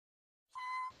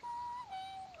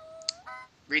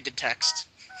read the text.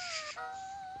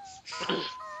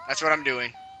 That's what I'm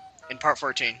doing in part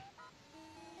 14.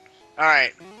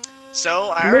 Alright,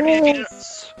 so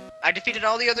I defeated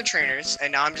all the other trainers,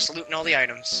 and now I'm just looting all the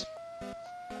items.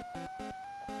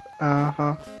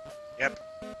 Uh-huh. Yep.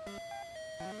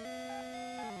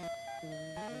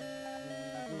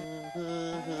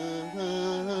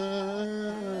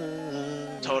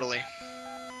 Totally.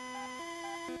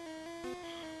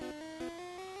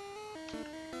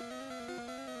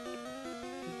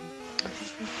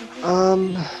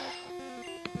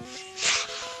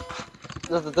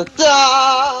 Da, da, da,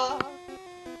 da!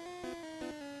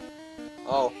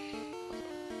 Oh.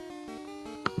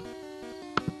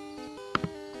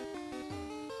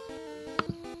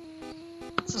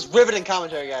 This is riveting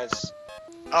commentary, guys.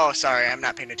 Oh, sorry, I'm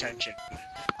not paying attention.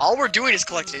 All we're doing is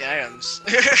collecting items.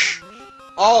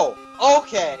 Oh,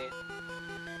 okay.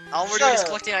 All we're doing is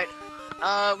collecting items.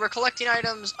 We're collecting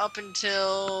items up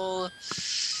until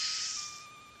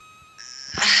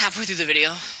halfway through the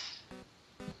video.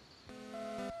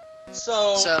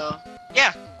 So,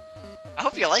 yeah. I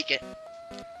hope you like it.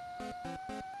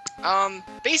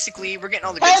 Basically, we're getting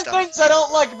all the good 10 stuff. things I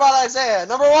don't like about Isaiah.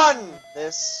 Number 1,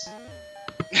 this.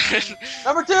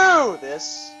 Number 2,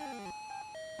 this.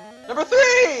 Number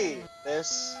 3,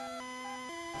 this.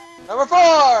 Number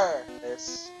 4,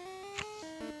 this.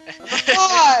 Number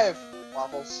 5,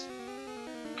 waffles.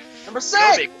 Number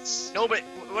 6.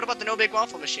 What about the no-bake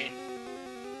waffle machine?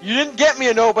 You didn't get me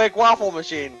a no-bake waffle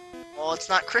machine. Well, it's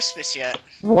not Christmas yet.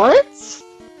 What?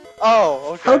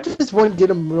 Oh, okay. How does one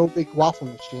get a real big waffle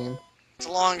machine? It's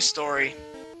a long story.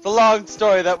 It's a long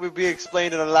story that will be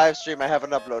explained in a live stream I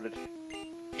haven't uploaded.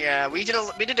 Yeah, we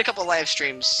did a couple live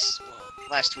streams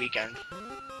last weekend,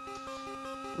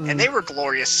 and they were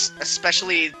glorious,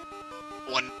 especially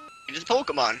one we did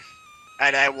Pokemon,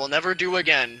 and I will never do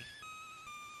again.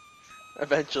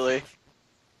 Eventually.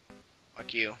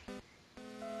 Fuck you.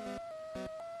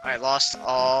 I lost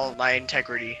all my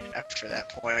integrity after that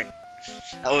point.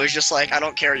 I was just like, I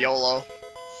don't care, YOLO.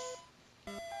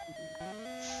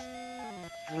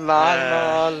 La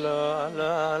la la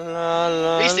la la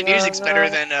la. At least the music's better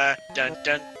than dun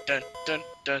dun dun dun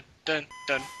dun dun dun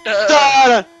dun. Da,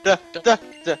 da, da, da,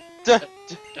 da, da.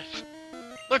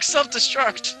 Look,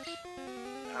 self-destruct.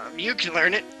 You can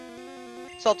learn it.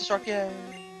 Self-destruct, yeah.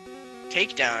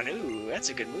 Takedown. Ooh, that's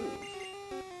a good move.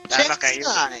 Chance I'm not gonna use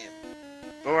it. time.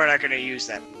 But we're not gonna use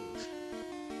that move.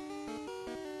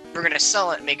 We're gonna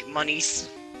sell it, make monies.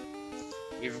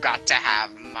 You've got to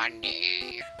have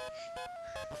money.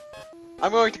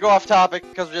 I'm going to go off topic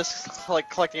because we're just like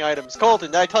collecting items.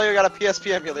 Colton, did I tell you I got a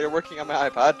PSP emulator working on my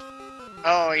iPod?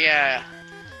 Oh yeah,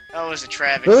 that was a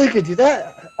travesty. Really, you could do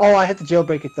that? Oh, I have to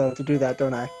jailbreak it though to do that,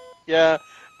 don't I? Yeah,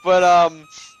 but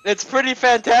it's pretty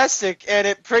fantastic, and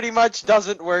it pretty much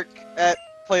doesn't work at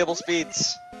playable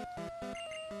speeds.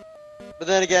 But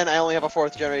then again, I only have a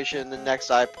 4th generation. The next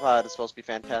iPod is supposed to be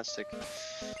fantastic.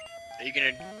 Are you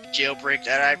gonna jailbreak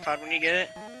that iPod when you get it?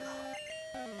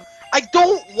 I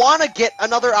don't want to get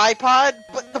another iPod,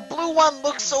 but the blue one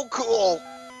looks so cool.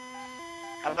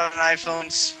 How about an iPhone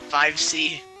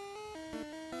 5C?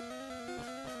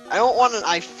 I don't want an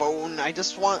iPhone, I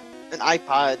just want an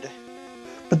iPod.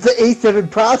 But the A7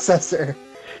 processor!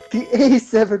 The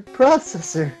A7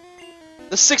 processor!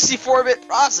 The 64-bit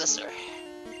processor.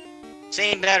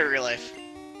 Same battery life.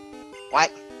 What?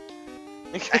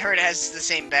 I heard it has the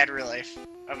same battery life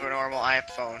of a normal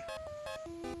iPhone.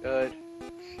 Good.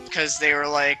 Because they were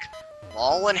like,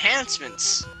 all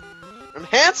enhancements.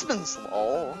 Enhancements,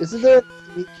 lol. Isn't there a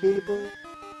TV cable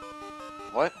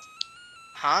What?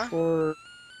 Huh? for...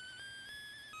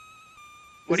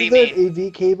 What do you Isn't there mean? an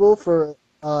AV cable for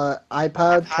iPod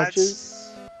iPods?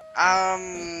 touches?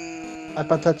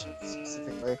 iPod touches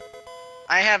specifically.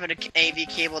 I have an AV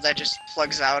cable that just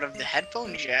plugs out of the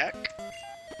headphone jack.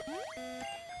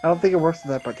 I don't think it works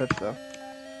with iPod touch though.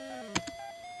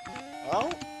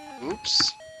 Well,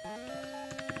 oops.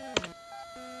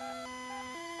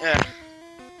 Yeah.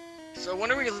 So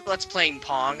when are we let's playing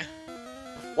Pong?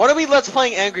 What are we let's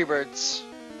playing Angry Birds?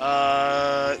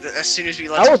 As soon as we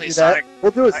I let's will play do Sonic. that.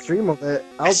 We'll do a stream of it.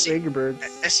 I I'll see- do Angry Birds.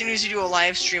 As soon as you do a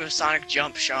live stream of Sonic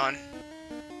Jump, Sean.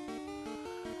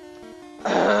 No.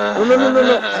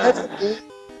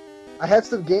 I have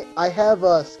some game. I have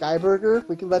Skyburger.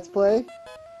 We can let's play.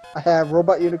 I have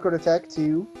Robot Unicorn Attack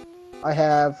 2. I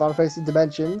have Final Fantasy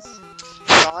Dimensions.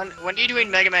 Sean, when are you doing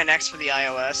Mega Man X for the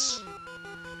iOS?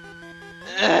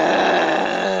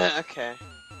 Okay.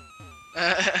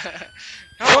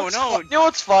 No. You know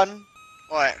what's fun?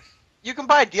 What? You can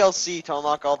buy DLC to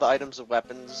unlock all the items and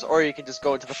weapons, or you can just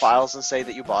go into the files and say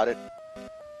that you bought it.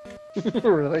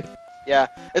 Really? Yeah,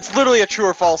 it's literally a true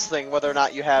or false thing whether or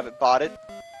not you have it bought it.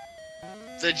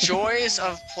 The joys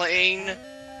of playing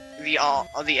the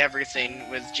everything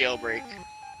with Jailbreak.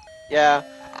 Yeah,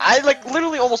 I like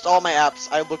literally almost all my apps.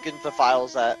 I look into the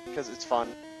files because it's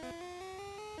fun.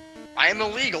 I am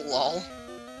illegal, lol.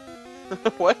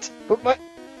 What? But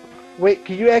wait,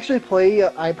 can you actually play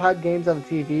iPod games on the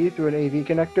TV through an AV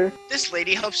connector? This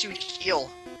lady helps you heal.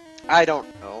 I don't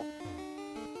know.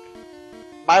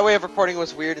 My way of recording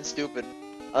was weird and stupid.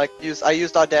 I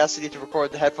used Audacity to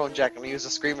record the headphone jack, and I used a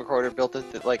screen recorder built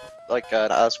into like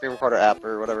a screen recorder app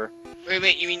or whatever.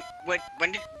 Wait, you mean when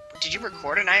did you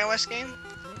record an iOS game?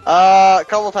 A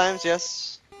couple times,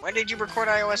 yes. When did you record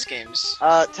iOS games?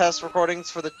 Test recordings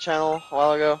for the channel a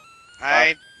while ago.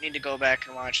 I need to go back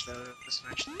and watch this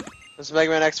match. There's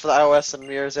Mega Man X for the iOS and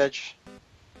Mirror's Edge.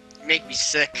 Make me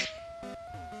sick.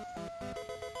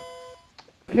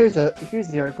 Here's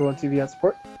the article on TV on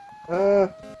support.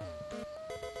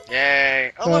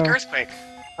 Yay! Oh look, Earthquake.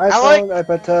 iPhone,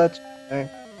 iPod Touch. Okay.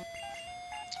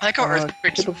 I like how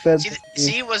Earthquake. typical feds.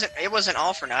 See, it wasn't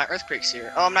all for naught. Earthquake's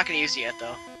here. Oh, I'm not gonna use it yet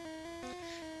though.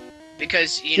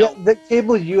 Because you know. Yeah, the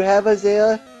cable you have,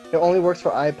 Isaiah, it only works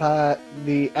for iPod,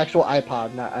 the actual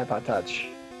iPod, not iPod Touch.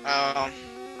 That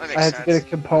makes I have sense. to get a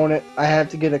component. I have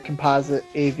to get a composite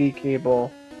AV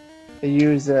cable. To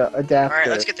use a adapter. All right,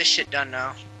 let's get this shit done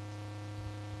now.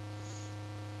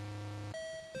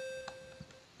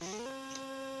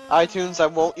 iTunes, I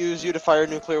won't use you to fire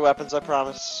nuclear weapons, I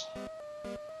promise.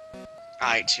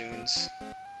 iTunes.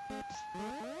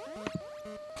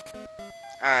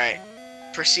 Alright.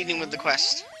 Proceeding with the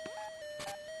quest.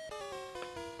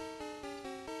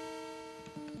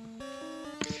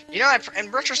 You know,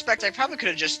 in retrospect, I probably could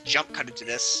have just jump cut into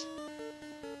this.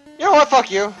 You know what? Fuck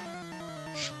you.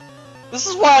 This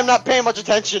is why I'm not paying much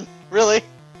attention, really.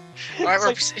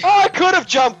 Alright, It's like, oh, I could have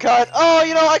jump cut. Oh,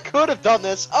 you know, I could have done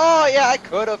this. Oh, yeah, I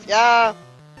could have. Yeah.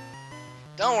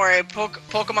 Don't worry,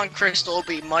 Pokemon Crystal will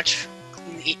be much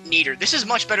neater. This is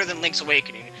much better than Link's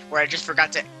Awakening, where I just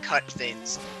forgot to cut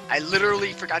things. I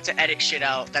literally forgot to edit shit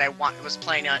out that I was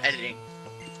planning on editing.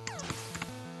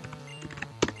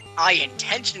 I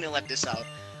intentionally left this out,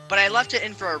 but I left it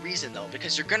in for a reason though,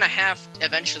 because you're gonna have to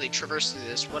eventually traverse through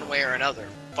this one way or another,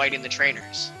 fighting the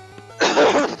trainers.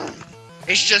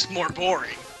 It's just more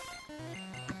boring.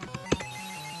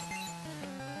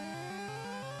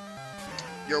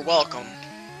 You're welcome.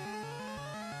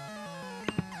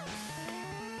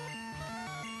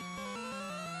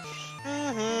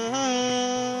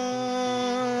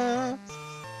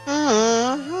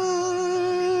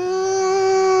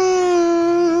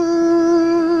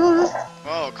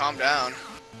 Whoa, calm down.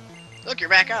 Look, you're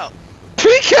back out.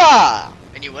 Pika!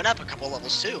 And you went up a couple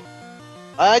levels too.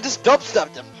 I just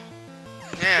dubstepped him.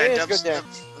 Yeah, It's good dubstep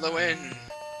for the win.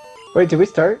 Wait, did we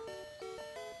start?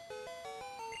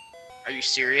 Are you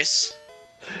serious?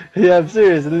 Yeah, I'm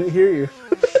serious. I didn't hear you.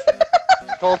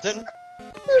 Colton.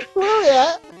 Where are we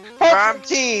at?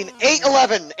 14, 8,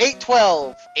 11, 8,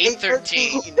 12, 8,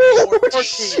 13, 14,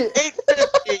 8,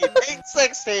 15, 8,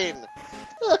 16.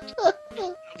 Well,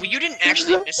 you didn't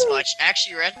actually miss much.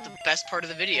 Actually, you're at the best part of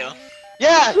the video.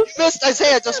 Yeah, you missed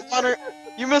Isaiah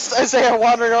You missed Isaiah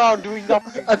wandering around doing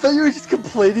nothing. I thought you were just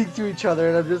complaining to each other,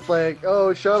 and I'm just like,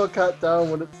 oh, Sean will cut down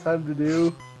when it's time to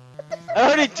do. I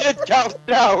already did count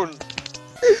down.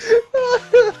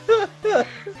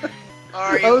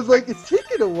 I was like, it's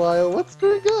taking a while. What's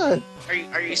going on? Are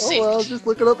you Oh seeing? well, just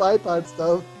looking up iPod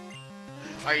stuff.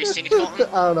 Are you seeing it, Colton?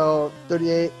 I don't know,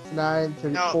 38, 9,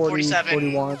 30, No, 40, 47,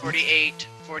 41. 48,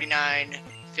 49,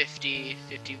 50,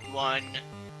 51,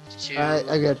 2. Alright,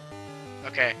 I'm good.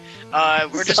 Okay.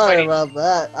 We're just Sorry fighting. about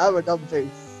that. I'm a dumb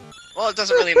face. Well, it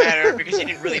doesn't really matter because you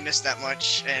didn't really miss that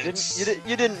much, and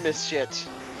You didn't miss shit.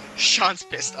 Sean's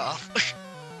pissed off.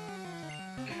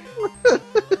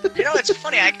 You know, it's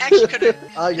funny. I actually could have.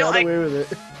 I got away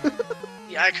with it.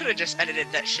 Yeah, I could have just edited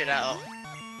that shit out.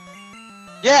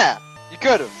 Yeah, you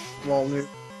could have. Well,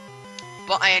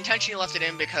 But I intentionally left it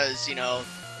in because, you know,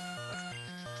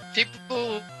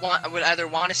 people would either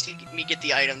want to see me get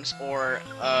the items or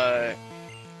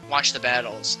watch the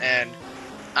battles, and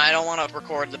I don't want to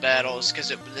record the battles because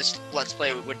this Let's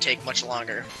Play would take much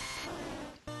longer.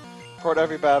 Record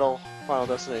every battle, Final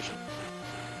Destination.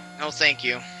 No, thank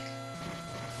you.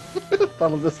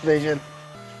 Final Destination.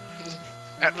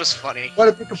 That was funny.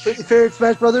 Want to be completely fair in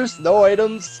Smash Brothers? No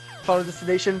items. Final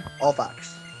Destination, all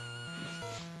Fox.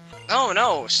 No,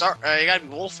 no, sorry, you gotta be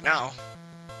Wolf now.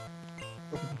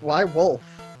 Why Wolf?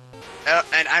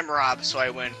 And I'm Rob, so I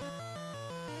win.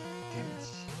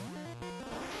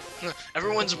 Damn it.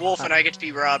 Everyone's Wolf and I get to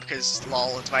be Rob because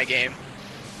lol, it's my game.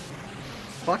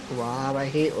 Fuck Rob. I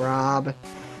hate Rob.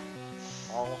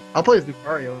 Oh. I'll play as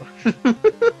Lucario.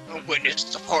 Witness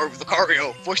the power of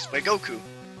Lucario, voiced by Goku.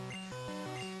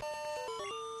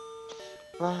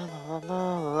 La la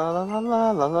la la la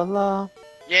la la la la.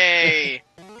 Yay!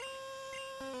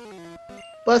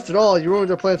 Blast it all, you ruined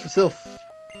our plans for Sylph.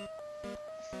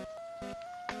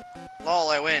 Lol,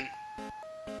 I win.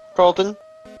 Carlton,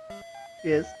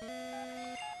 Yes.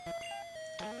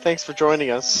 thanks for joining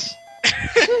us.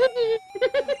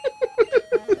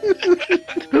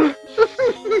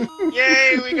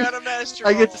 Yay, we got a master.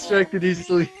 I get roll. distracted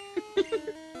easily.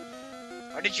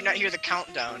 Why did you not hear the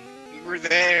countdown? You were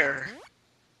there.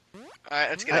 Alright,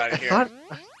 let's get out of here.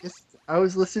 I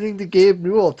was listening to Gabe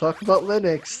Newell talk about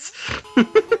Linux.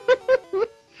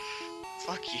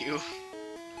 Fuck you.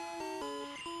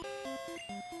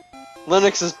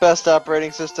 Linux's best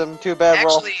operating system. Too bad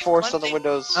we're all Actually, forced one on the thing-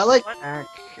 Windows. I like Fun- Mac,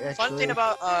 actually. Fun thing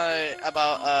about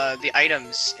the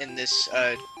items in this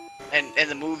and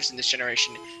the moves in this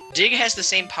generation. Dig has the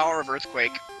same power of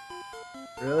Earthquake.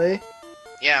 Really?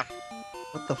 Yeah,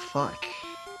 What the fuck?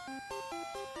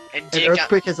 and And Dig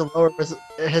Earthquake has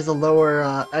a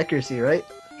lower accuracy, right?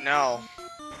 no,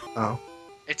 Oh.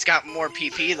 it's got more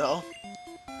PP though.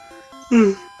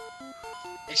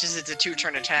 It's just it's a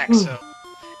 2-turn attack, so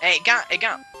and it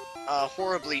got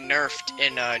horribly nerfed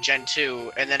in Gen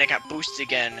 2, and then it got boosted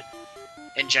again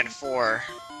in Gen 4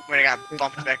 when it got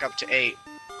bumped back up to 8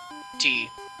 T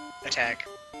attack.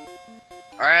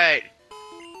 All right.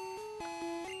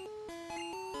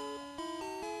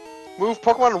 Move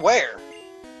Pokemon where?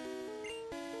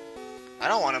 I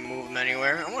don't want to move him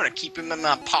anywhere. I want to keep him in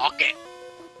my pocket.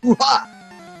 Hoo-ha!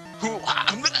 You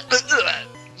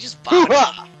just vomited.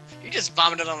 Hoo-ha! You just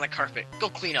vomited on the carpet. Go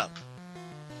clean up.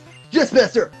 Yes,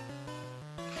 master!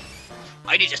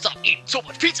 I need to stop eating so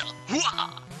much pizza.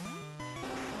 Hoo-ah!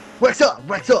 Wax off!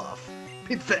 Wax off!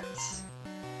 Pizza fence!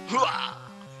 Hoo-ah!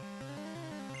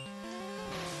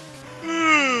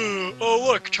 Oh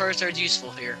look, Charizard's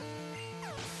useful here.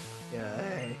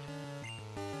 Yay.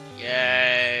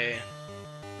 Yay.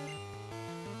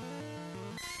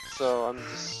 So I'm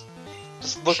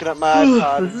just looking at my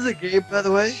iPod. This is a game, by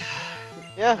the way.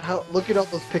 Yeah, Look at all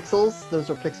those pixels. Those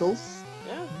are pixels.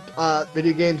 yeah.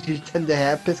 Video games used tend to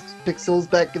have pixels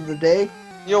back in the day.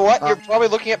 You know what? You're probably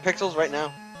looking at pixels right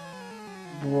now.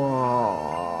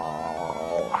 Whoa.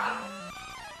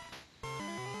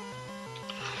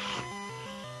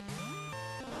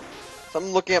 So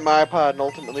I'm looking at my iPod and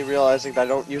ultimately realizing that I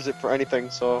don't use it for anything,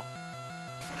 so...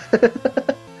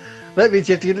 That means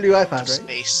you have to get a new iPod, right?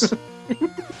 Space.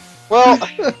 Well...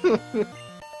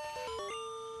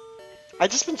 I've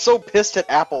just been so pissed at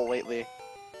Apple lately.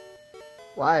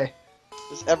 Why?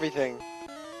 Just everything.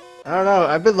 I don't know.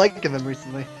 I've been liking them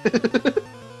recently. It's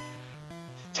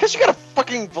because you got a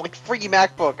fucking, like, free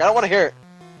MacBook. I don't want to hear it.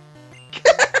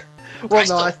 Well,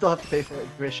 no, I still have to pay for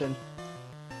tuition.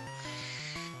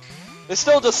 They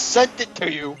still just sent it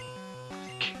to you.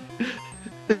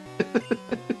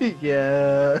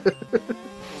 Yeah.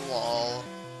 Lol.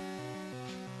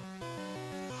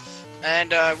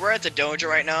 And we're at the dojo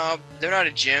right now. They're not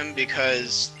a gym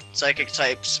because psychic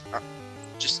types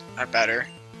are better.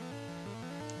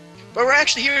 But we're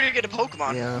actually here to get a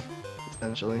Pokemon. Yeah,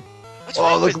 essentially. What's Oh,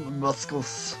 wrong look with at the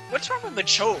muscles. What's wrong with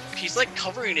Machoke? He's like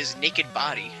covering his naked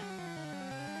body.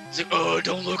 He's like, oh,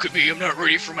 don't look at me. I'm not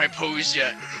ready for my pose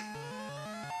yet.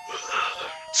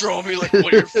 Draw me like one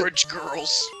of your French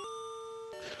girls.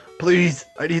 Please,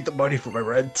 I need the money for my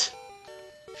rent.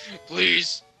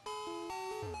 Please.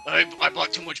 I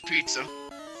bought too much pizza.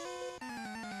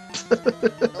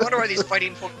 I wonder why these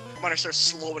fighting Pokemon are so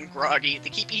slow and groggy. They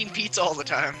keep eating pizza all the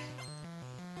time.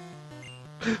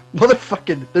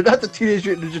 Motherfucking, they're not the Teenage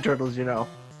Mutant Ninja Turtles, you know.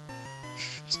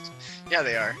 Yeah,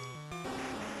 they are.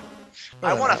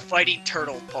 I want a fighting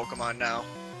turtle Pokemon now.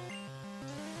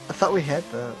 I thought we had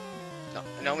that.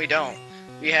 No, we don't.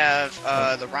 We have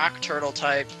the rock turtle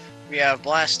type. We have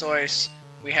Blastoise.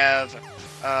 We have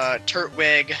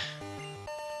Turtwig.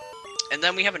 And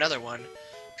then we have another one.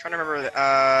 I'm trying to remember.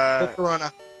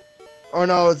 Corona. Oh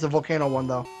no, it's the volcano one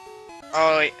though.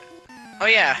 Oh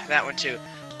yeah, that one too.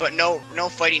 But no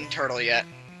fighting turtle yet.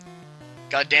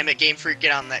 God damn it, Game Freak,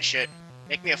 get on that shit.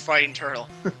 Make me a fighting turtle.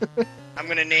 I'm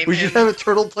gonna name We him. just have a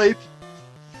turtle type.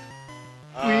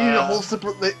 We need a uh, whole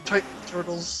separate type of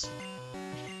turtles.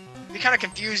 It'd be kind of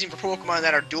confusing for Pokemon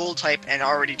that are dual type and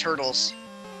already turtles.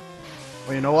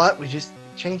 Well, you know what? We just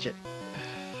change it.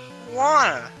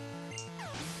 Wanna?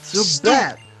 So Stupid.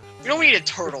 bad. We don't need a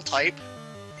turtle type.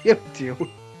 Yeah, we do.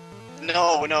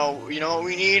 No. You know what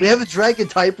we need? We have a dragon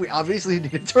type. We obviously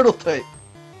need a turtle type.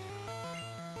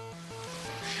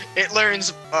 It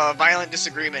learns violent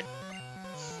disagreement.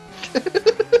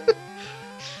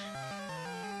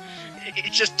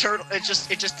 It just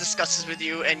it just discusses with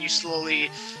you, and you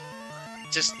slowly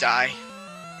just die.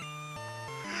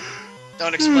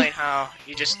 Don't explain how.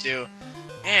 You just do.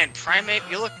 Man, Primate,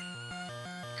 you look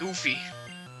goofy.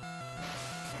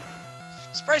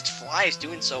 Surprised Fly is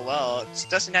doing so well. It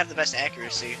doesn't have the best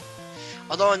accuracy.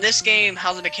 Although in this game,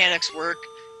 how the mechanics work,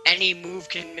 any move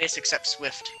can miss except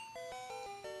Swift.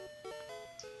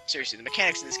 Seriously, the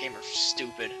mechanics in this game are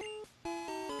stupid.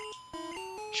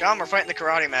 Sean, we're fighting the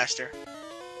Karate Master.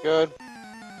 Good.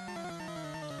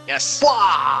 Yes.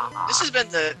 This has been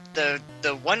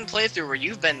the one playthrough where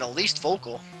you've been the least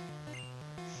vocal.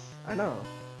 I know.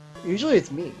 Usually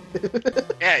it's me.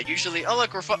 Yeah, usually. Oh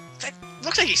look, that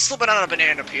looks like he's slipping on a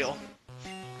banana peel.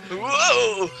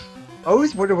 Whoa! I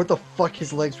always wonder what the fuck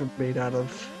his legs were made out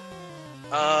of.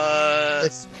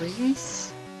 Like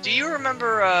springs? Do you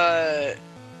remember?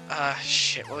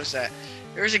 Shit, what was that?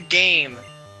 There was a game.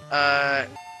 I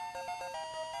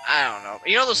don't know.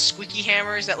 You know those squeaky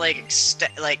hammers that it's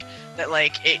got like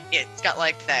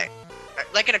that,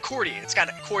 like an accordion. It's got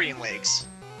accordion legs.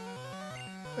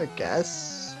 I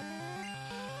guess.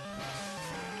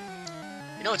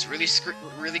 You know what's really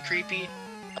creepy?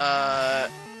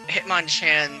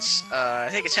 Hitmonchan's. I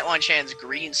think it's Hitmonchan's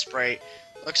green sprite.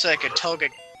 Looks like a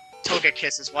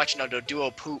Togekiss is watching a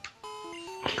Doduo poop.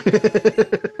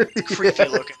 It's creepy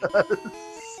looking.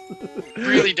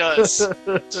 Really does.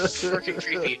 It's freaking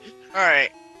creepy.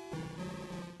 Alright.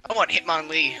 I want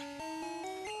Hitmonlee.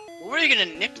 What are you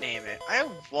gonna nickname it? I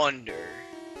wonder.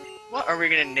 What are we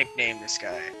gonna nickname this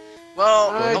guy?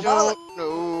 Well, I don't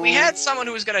know. we had someone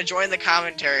who was gonna join the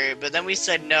commentary, but then we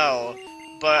said no.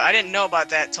 But I didn't know about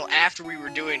that till after we were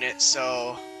doing it,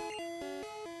 so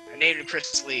I named him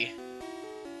Chris Lee.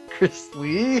 Chris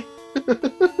Lee?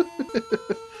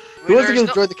 Who wasn't going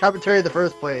to join the commentary in the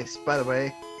first place, by the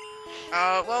way?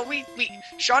 Well,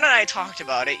 Sean and I talked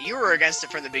about it. You were against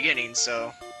it from the beginning,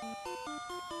 so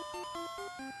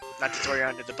not to throw you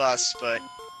under the bus, but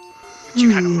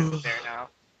you kind of live there now.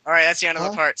 All right, that's the end of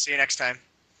the part. See you next time.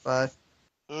 Bye.